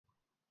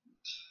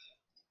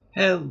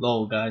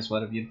Hello guys,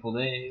 what a beautiful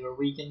day or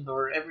weekend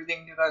or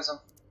everything you guys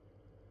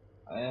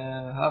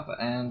have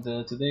and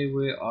today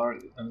we are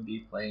going to be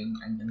playing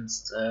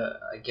against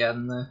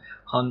again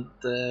Hunt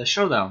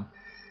Showdown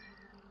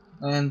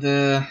and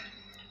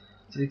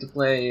free to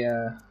play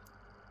what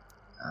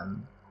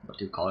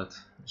do you call it?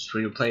 It's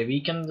free to play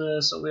weekend,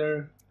 so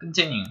we're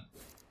continuing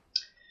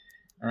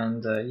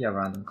and yeah,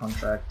 random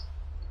contract.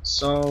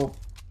 So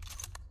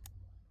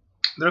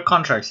there are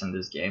contracts in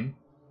this game.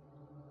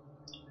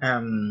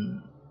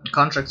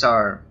 Contracts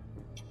are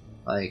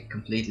like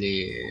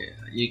completely,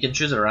 you can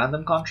choose a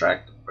random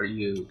contract or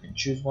you can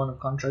choose one of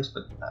contracts,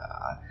 but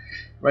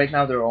right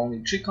now there are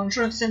only 3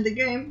 contracts in the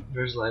game.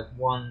 There's like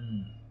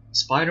one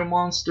spider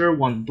monster,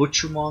 one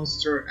butcher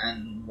monster,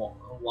 and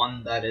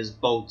one that is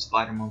both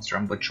spider monster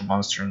and butcher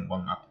monster in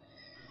one map.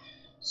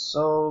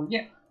 So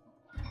yeah,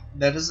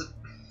 that is it.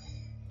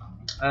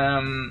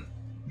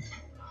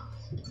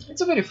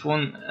 It's a very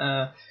fun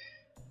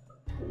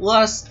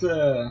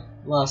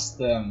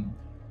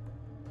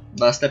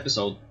last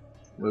episode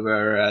we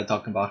were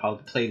talking about how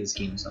to play this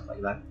game and stuff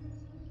like that.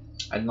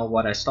 I don't know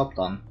what I stopped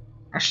on.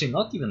 Actually,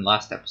 not even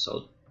last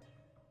episode.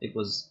 It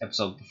was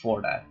episode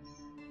before that.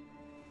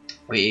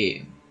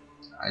 I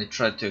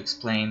tried to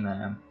explain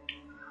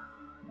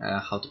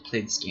how to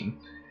play this game,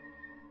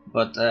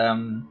 but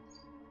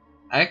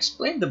I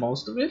explained the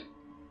most of it.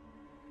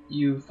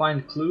 You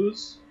find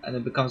clues, and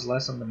it becomes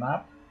less on the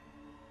map.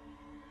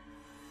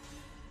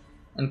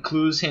 And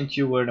clues hint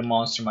you where the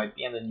monster might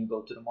be, and then you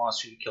go to the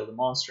monster, you kill the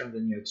monster, and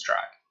then you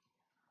extract.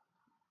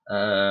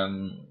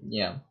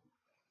 Yeah.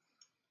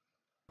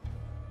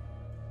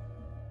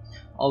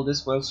 All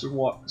this while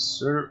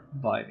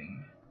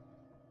surviving.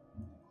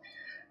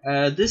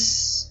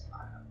 This,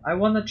 I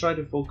want to try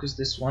to focus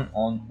this one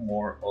on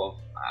more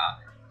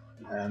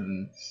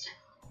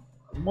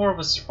of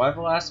a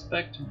survival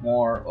aspect,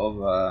 more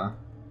of a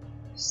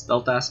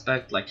stealth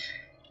aspect. Like,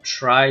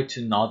 try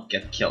to not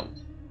get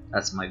killed.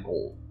 That's my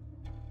goal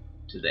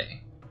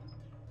today.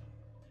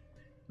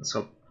 Let's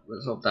hope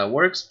that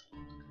works.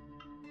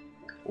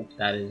 Hope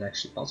that is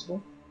actually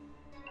possible.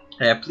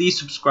 Please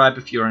subscribe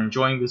if you're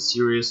enjoying this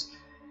series.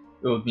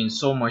 It would mean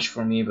so much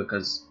for me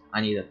because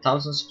I need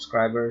 1,000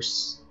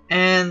 subscribers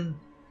and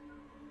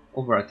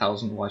over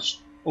 4,000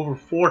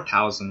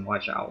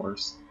 watch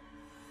hours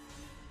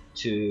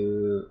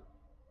to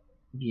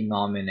be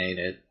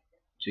nominated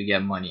to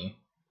get money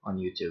on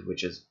YouTube,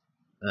 which is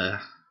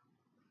like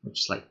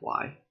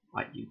why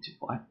YouTube,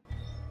 why?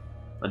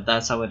 But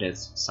that's how it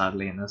is,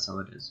 sadly, and that's how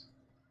it is.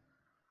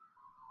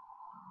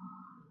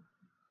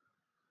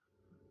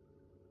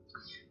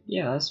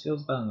 Yeah, this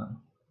feels better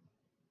now.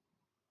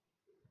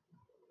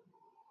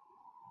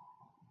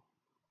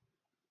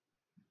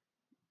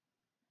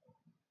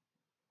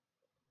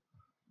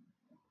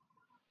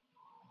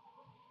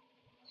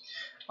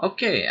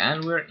 Okay,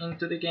 and we're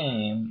into the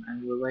game,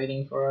 and we're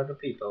waiting for other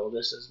people.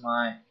 This is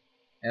my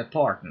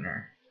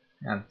partner.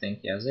 I don't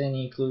think he has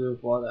any clue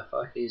of what the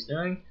fuck he's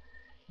doing.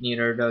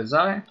 Neither does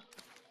I.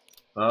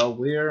 But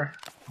we're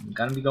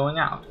gonna be going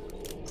out.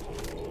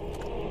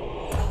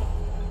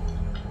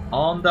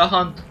 On the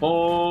hunt,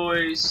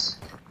 boys!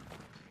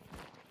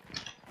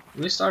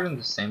 We start in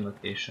the same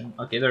location.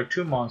 Okay, there are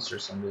 2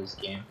 monsters in this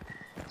game.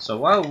 So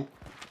while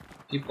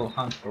people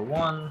hunt for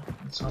one,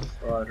 let's hunt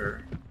for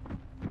other.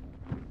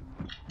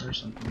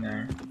 There's something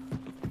there.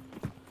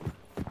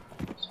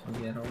 So we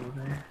get over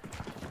there.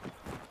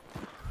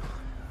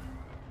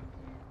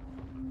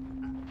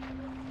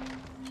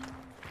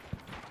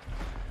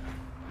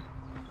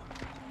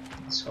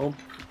 Let's hope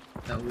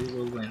that we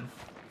will win.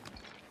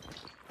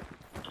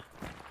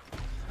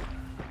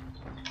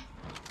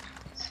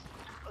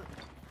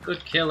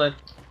 Good, kill it.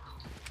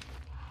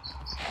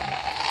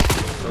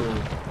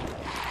 Oh.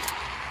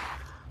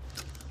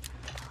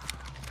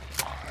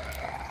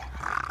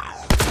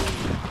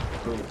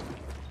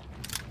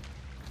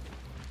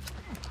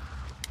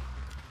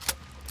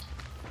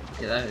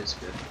 Yeah, that is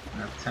good. I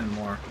have 10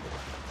 more.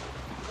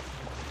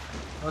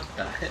 What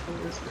the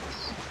hell is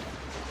this?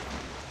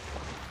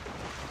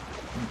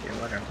 Okay,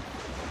 whatever.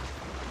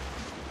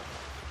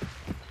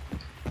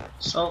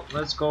 So,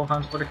 let's go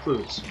hunt for the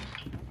clues.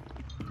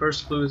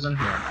 First clue is in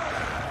here.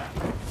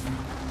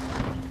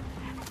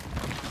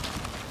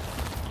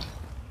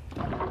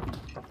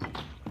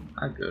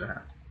 Ah, good.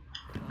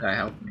 Guy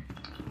helped me.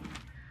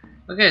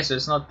 Okay, so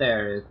it's not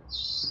there.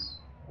 It's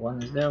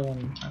one is there,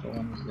 other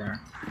one is there.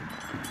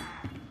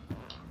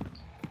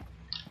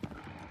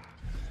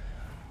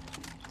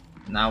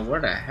 Now, where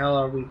the hell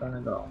are we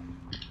gonna go?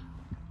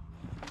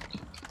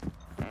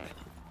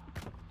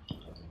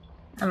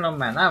 I don't know,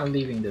 man. I'm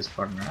leaving this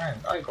partner.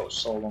 I go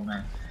solo,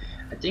 man.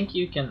 I think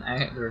you can.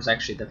 There's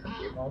actually different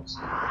game modes.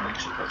 You can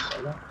actually go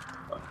solo.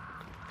 But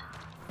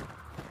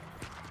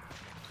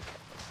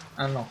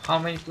I don't know how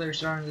many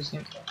players are in this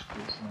game.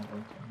 Please not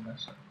going to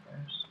mess up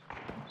players.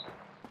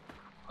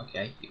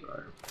 Okay, here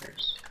are the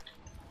players.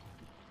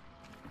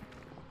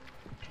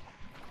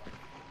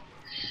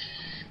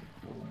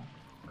 Oh,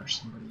 there's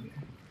somebody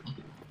here.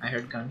 I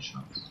heard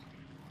gunshots.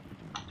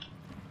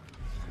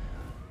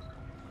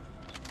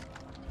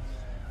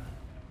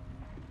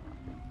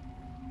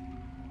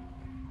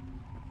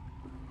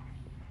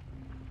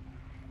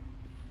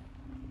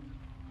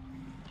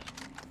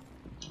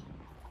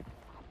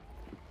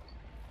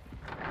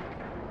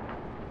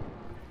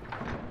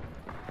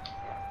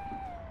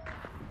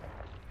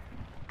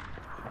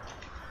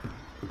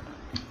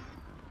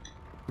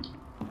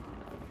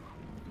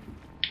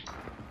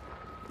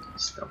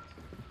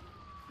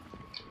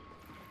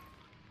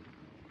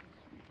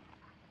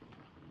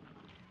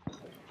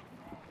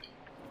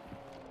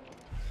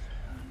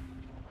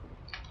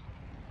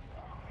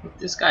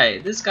 This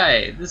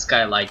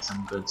guy likes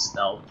some good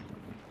stealth.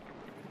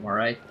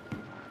 Alright.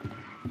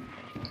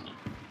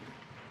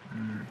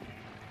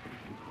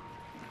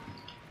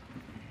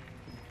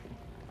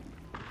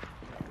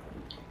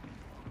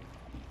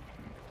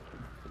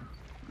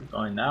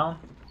 Going down.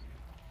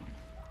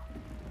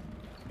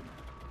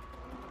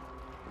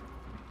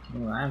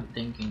 Well, I'm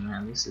thinking,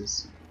 man, this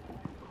is.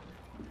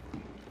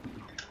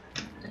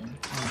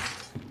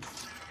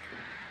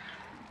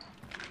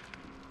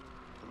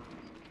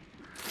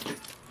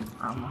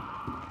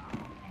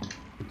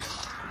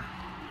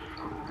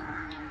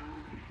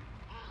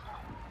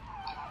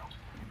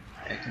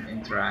 I can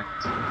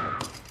interact.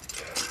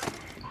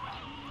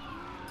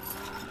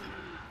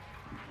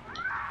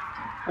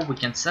 Oh, we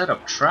can set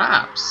up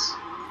traps.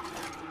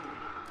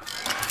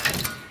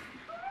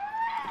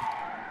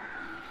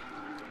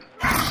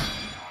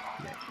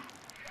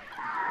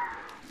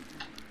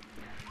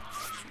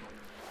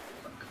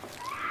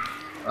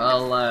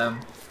 Well,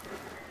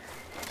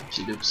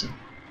 oopsie doopsie.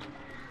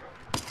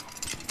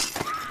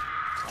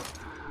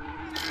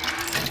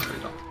 There we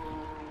go.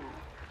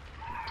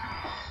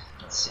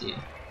 Let's see.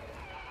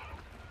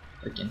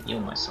 I can heal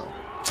myself.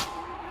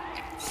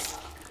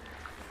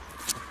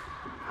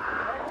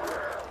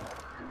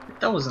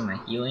 That wasn't a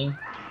healing. Is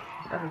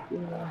that a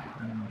healing? I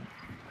don't know.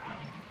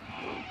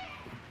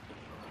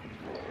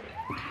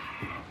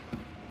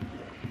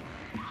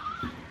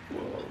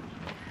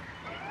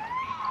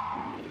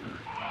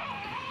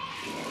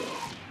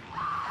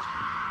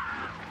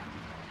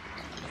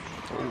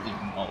 Holy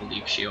moly,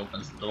 if she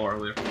opens the door,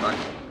 we're fucked.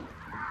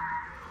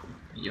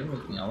 You're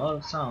making a lot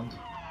of sound.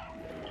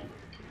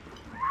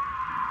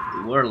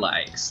 We're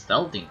like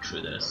stealthing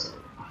through this.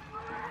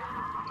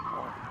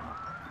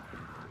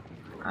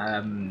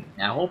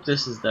 I hope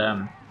this is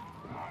the.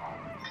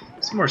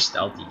 It's more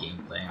stealthy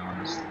gameplay,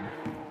 honestly.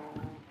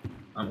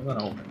 I'm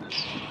gonna open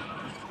this.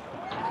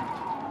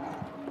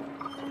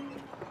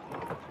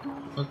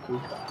 Okay.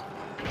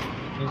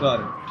 You got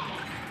it.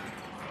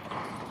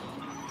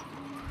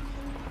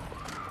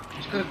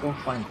 Just gotta go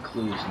find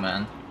clues,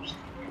 man.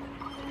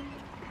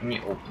 Let me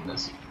open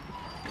this.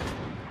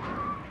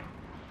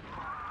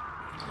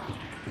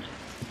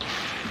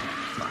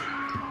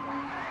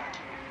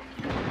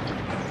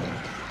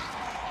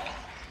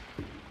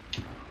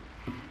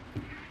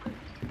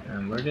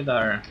 And where did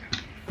our...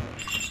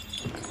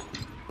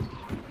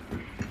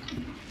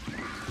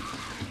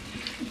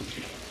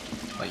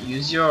 But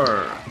use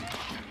your...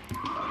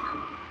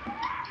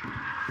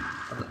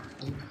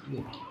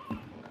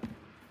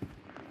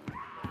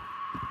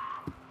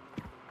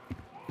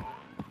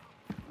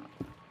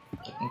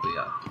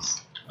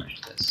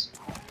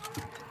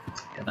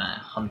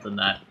 Hunting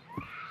that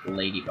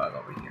ladybug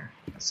over here.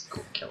 That's a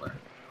cool killer.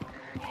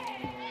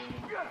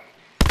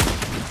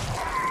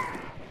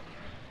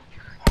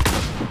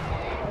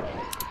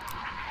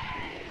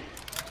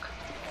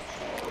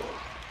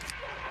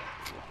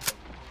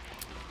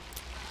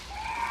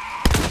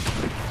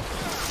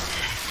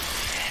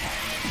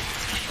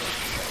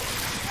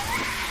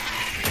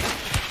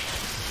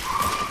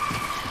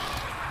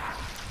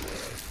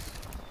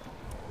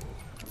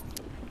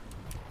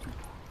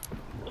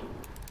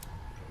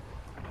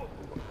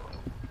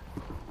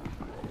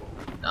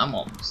 I'm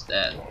almost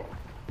dead.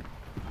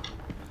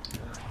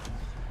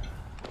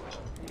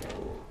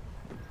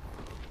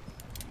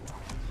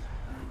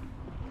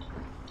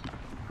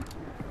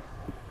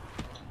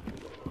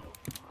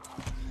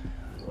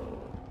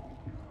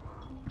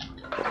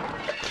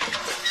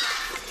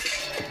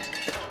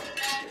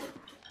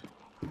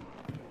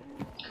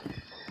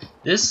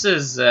 This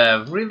is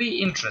a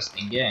really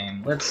interesting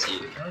game. Let's see.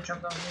 Can we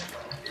jump down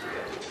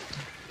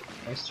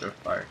here? Oyster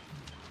fire.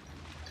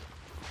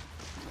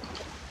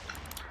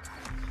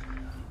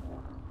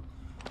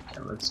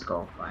 Let's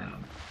go find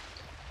them.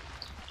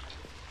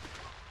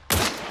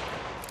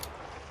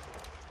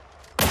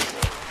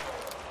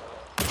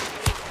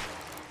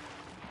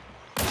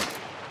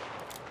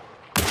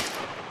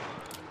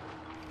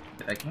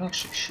 But I can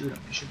actually shoot him.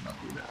 I should not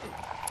do that.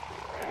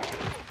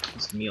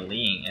 Just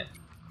meleeing it.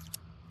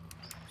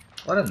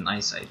 What a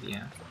nice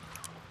idea.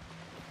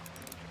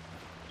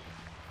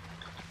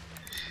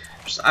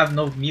 Just I have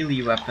no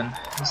melee weapon.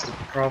 That's the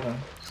problem.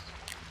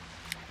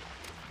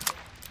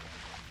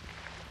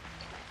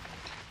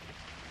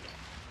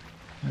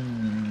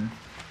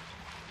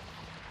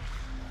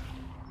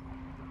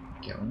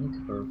 Okay, we need to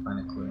go find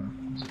a clue.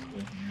 There's a clue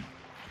here.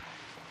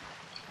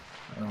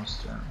 What else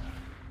to...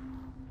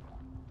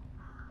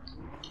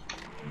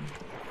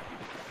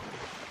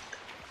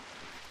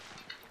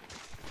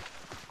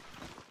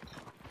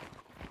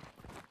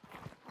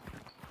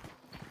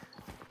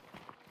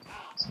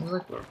 Seems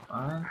like we're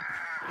fine.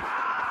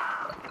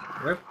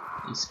 Rip,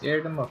 you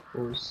scared them, of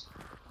course.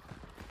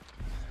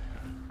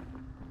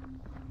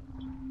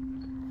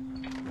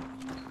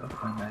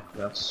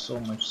 We have so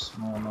much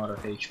small amount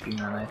of HP,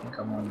 man. I think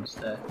I'm almost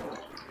dead.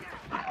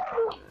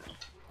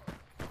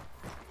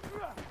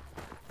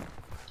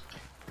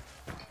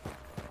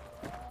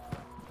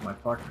 My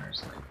partner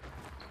is like...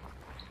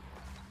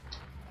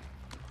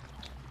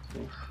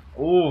 Oof.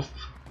 Oof!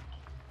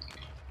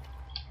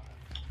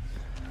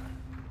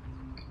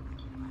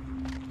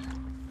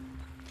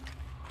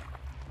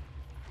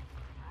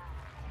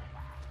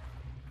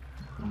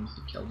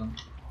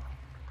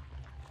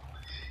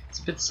 It's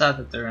a bit sad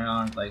that there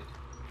aren't like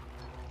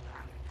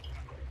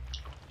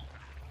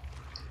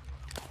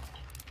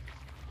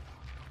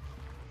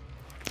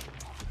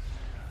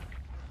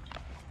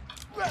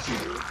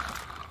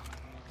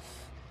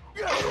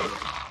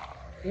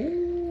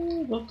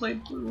ooh, well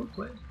played, well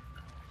played.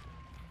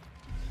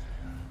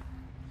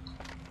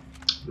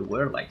 You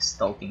were like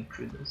stalking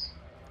through this.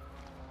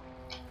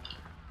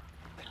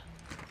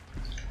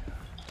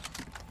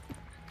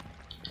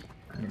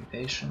 I'm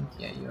impatient.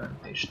 Yeah, you are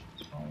impatient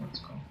as well.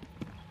 Let's go.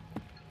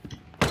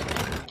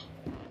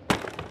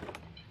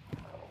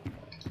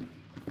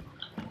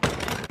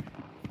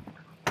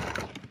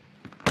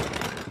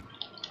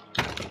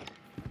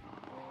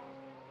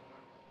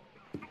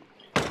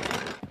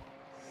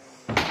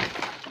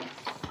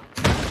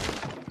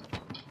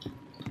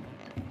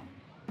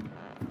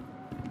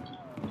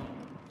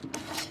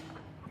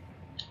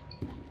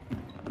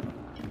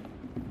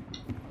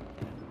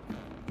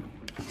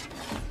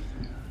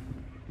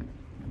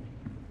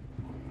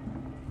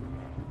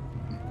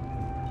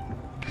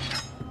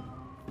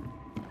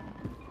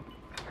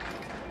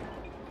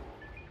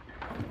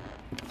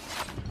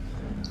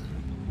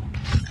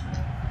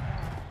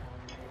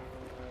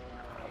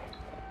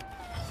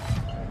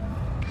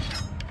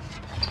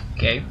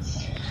 Okay.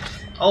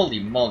 Holy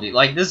moly,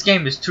 like this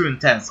game is too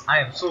intense. I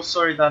am so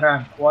sorry that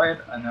I'm quiet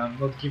and I'm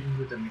not giving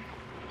you the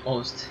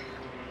most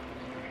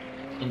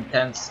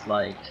intense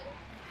like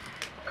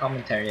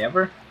commentary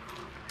ever.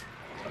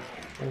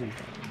 Holy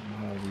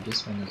moly,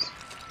 this one is...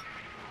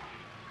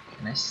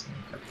 Can I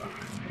sneak up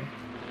behind it?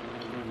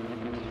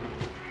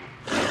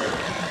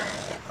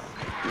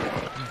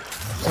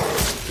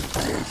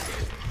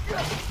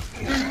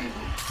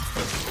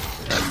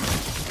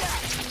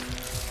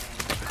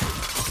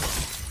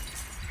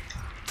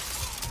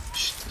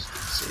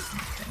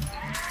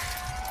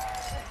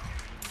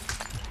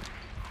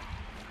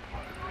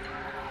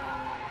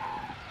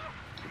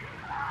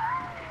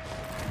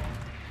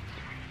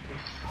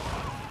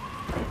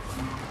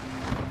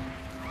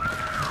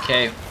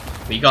 Okay,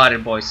 we got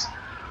it, boys.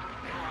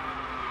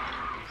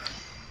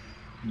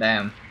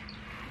 Damn.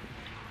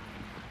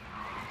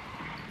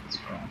 Let's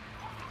go.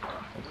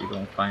 Hope we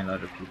don't find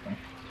other people.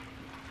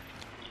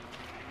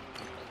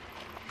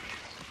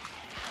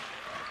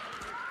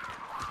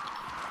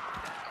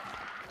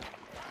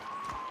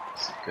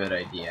 It's a good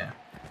idea.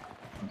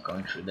 I'm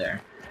going through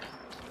there.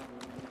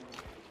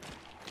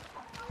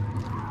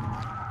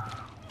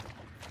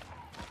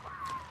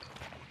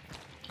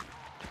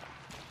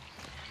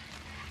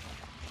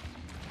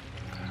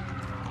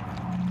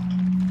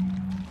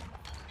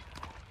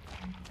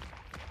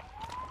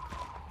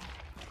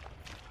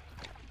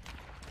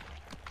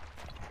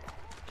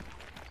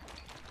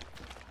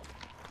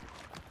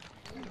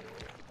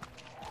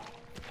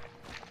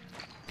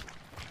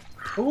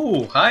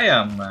 Ooh, I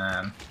am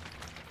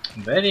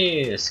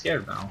very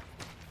scared now.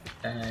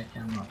 I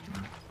cannot,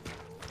 man.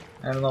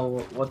 I don't know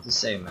what to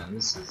say, man.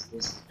 This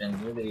has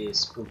been really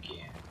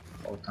spooky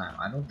all the time.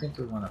 I don't think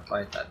we want to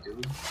fight that, do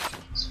we?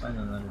 Let's find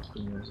another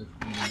queen. There's a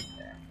queen right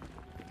there.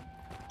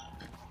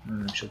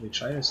 Should we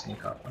try to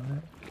sneak up on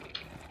her?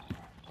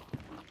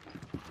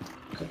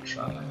 Could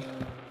try.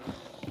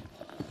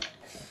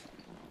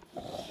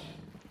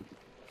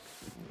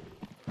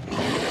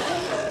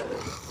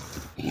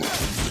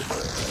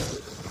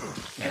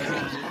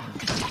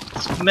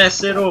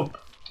 Mess it up.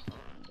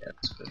 Yeah,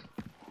 that's good.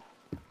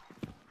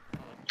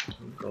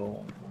 We'll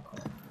go.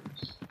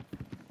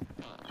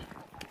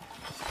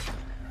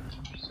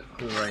 There's a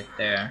clue right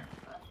there.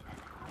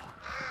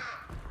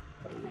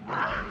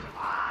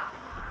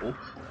 Oop.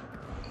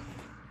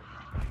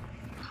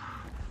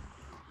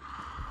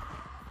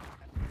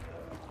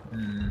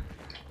 Can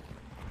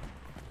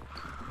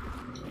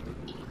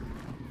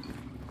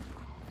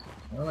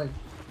I like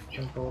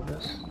jump over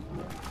this?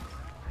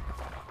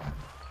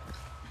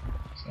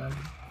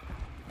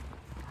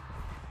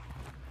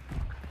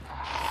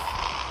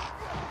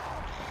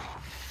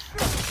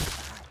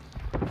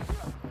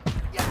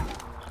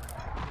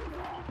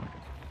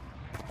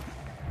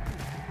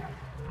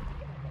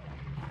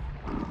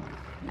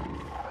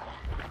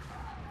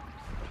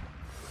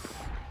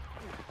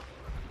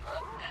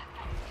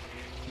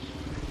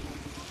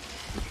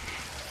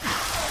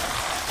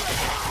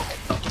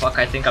 Fuck,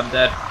 I think I'm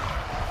dead.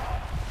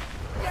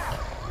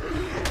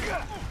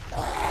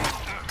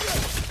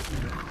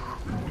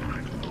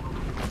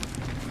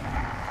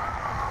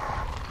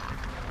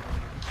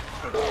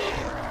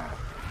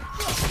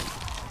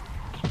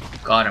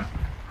 Got him.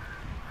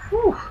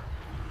 Whew.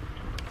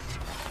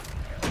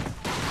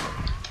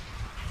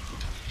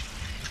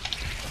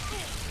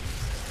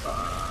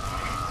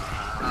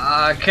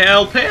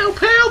 Help, help,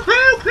 help,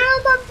 help,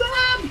 help, I'm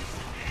dead!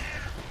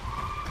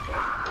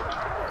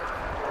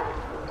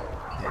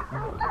 Okay,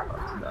 I was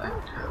about to die.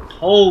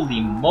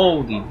 Holy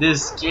moly,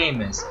 this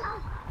game is...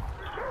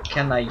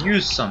 Can I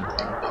use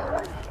something?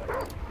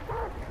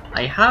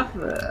 I have...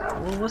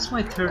 what's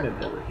my third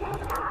ability?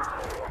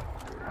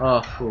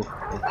 Oh, phew.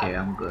 Okay,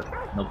 I'm good.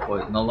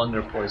 No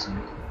longer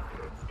poisoned.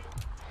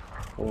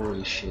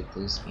 Holy shit,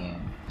 this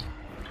game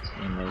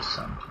is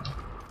something.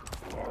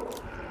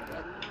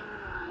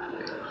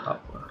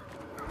 Kappa.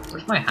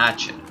 Where's my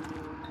hatchet?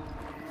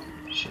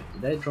 Shit,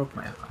 did I drop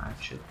my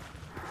hatchet?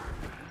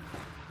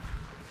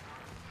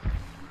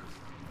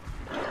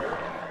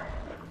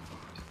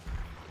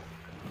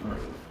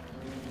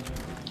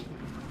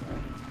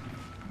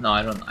 No,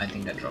 I don't. I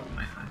think I dropped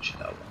my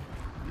hatchet out.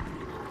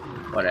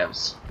 What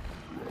else?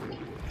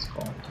 Let's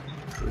go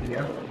through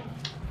here.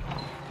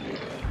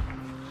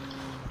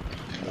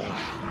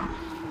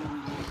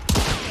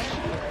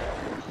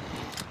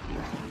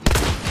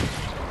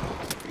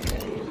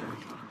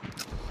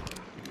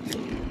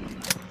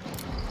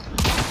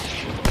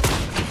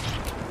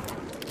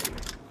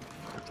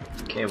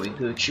 Okay, we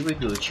Gucci, we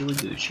Gucci, we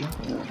Gucci.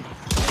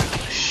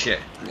 Shit.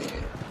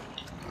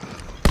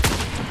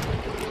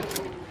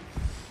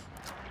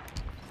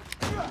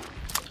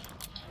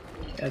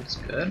 That's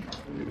good.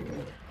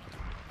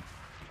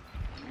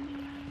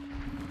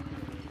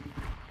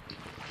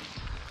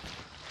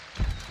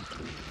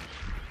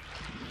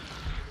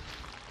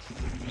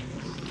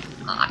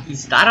 Ah,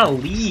 is that a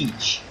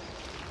leech?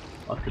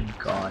 Fucking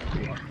god.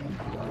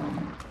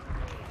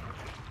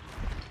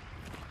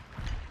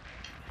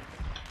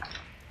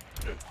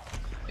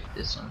 Like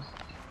this one.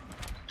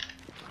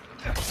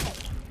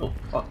 Oh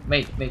fuck,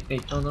 mate,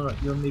 no,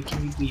 you're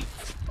making me weep.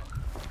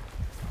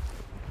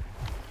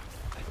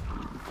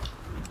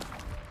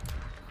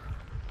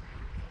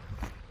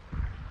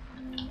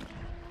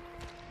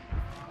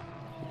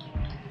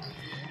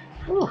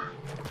 Whew.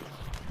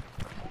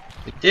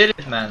 We did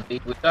it, man. We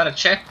got a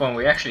checkpoint.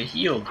 We actually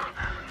healed.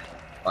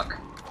 Fuck.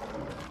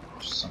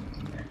 There's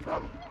something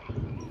there.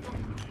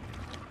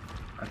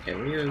 Okay,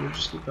 we'll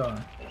just keep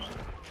going.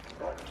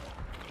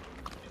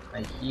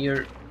 I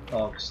hear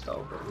dogs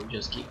though, but we'll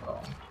just keep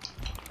going.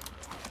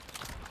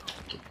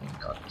 Okay, thank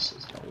god this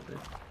is loaded.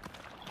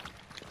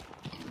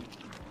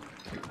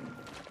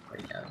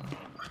 Right down.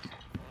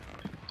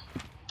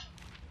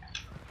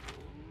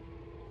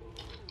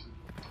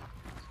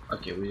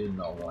 Okay, we didn't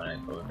know when I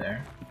go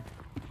there.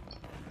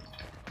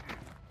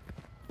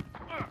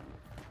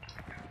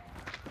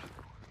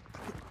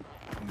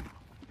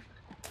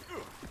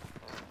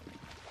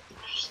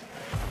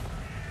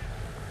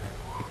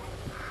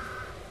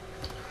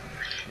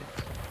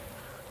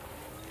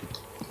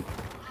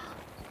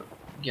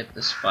 Get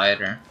the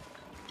spider.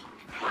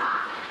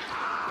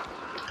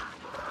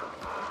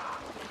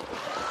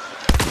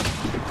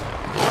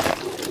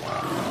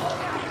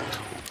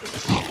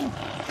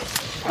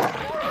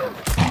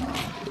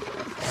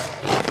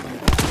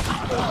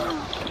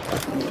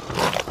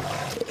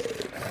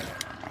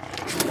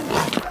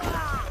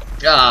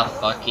 Ah,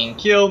 fucking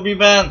kill me,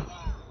 man!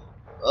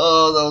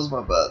 Oh, that was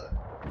my bad.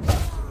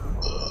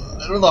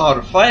 I don't know how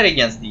to fight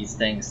against these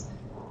things.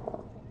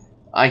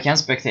 I can't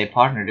spectate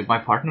partner. Did my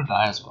partner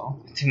die as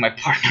well? I think my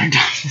partner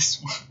died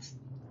this one.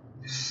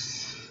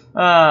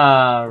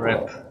 Ah,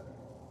 rip.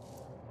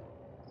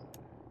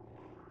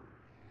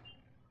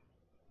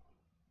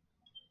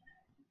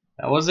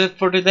 That was it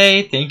for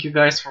today. Thank you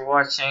guys for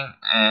watching,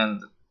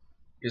 and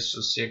guess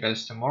we'll see you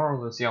guys tomorrow.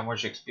 Let's see how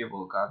much XP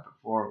we'll got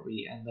before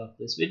we end up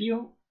this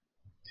video.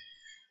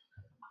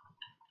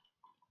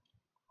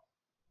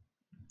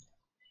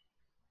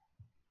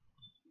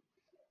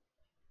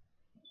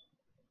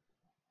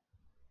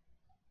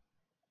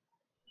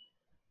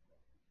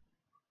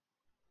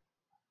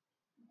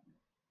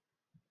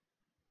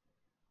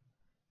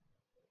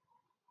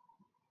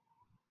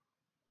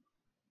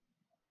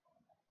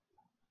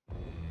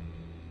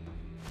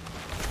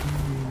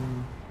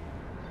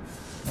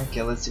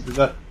 Okay, let's see. We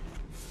got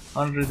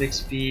 100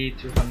 XP,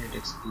 200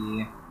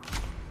 XP.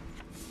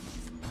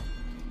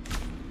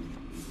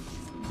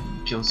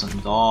 Kill some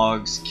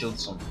dogs, killed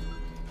some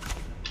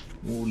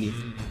woolly,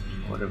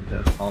 whatever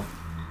they're called.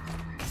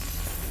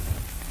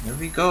 There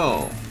we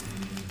go.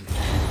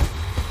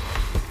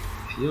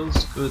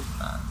 Feels good,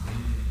 man.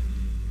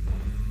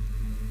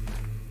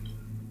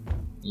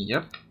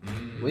 Yep,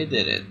 we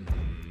did it.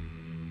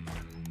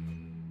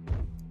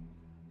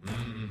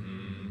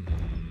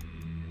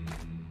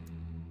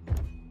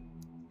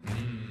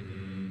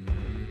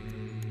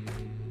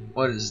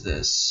 What is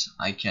this?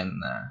 I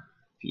can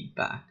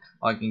feedback.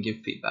 I can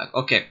give feedback.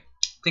 Okay.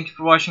 Thank you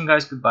for watching,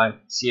 guys. Goodbye.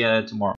 See you tomorrow.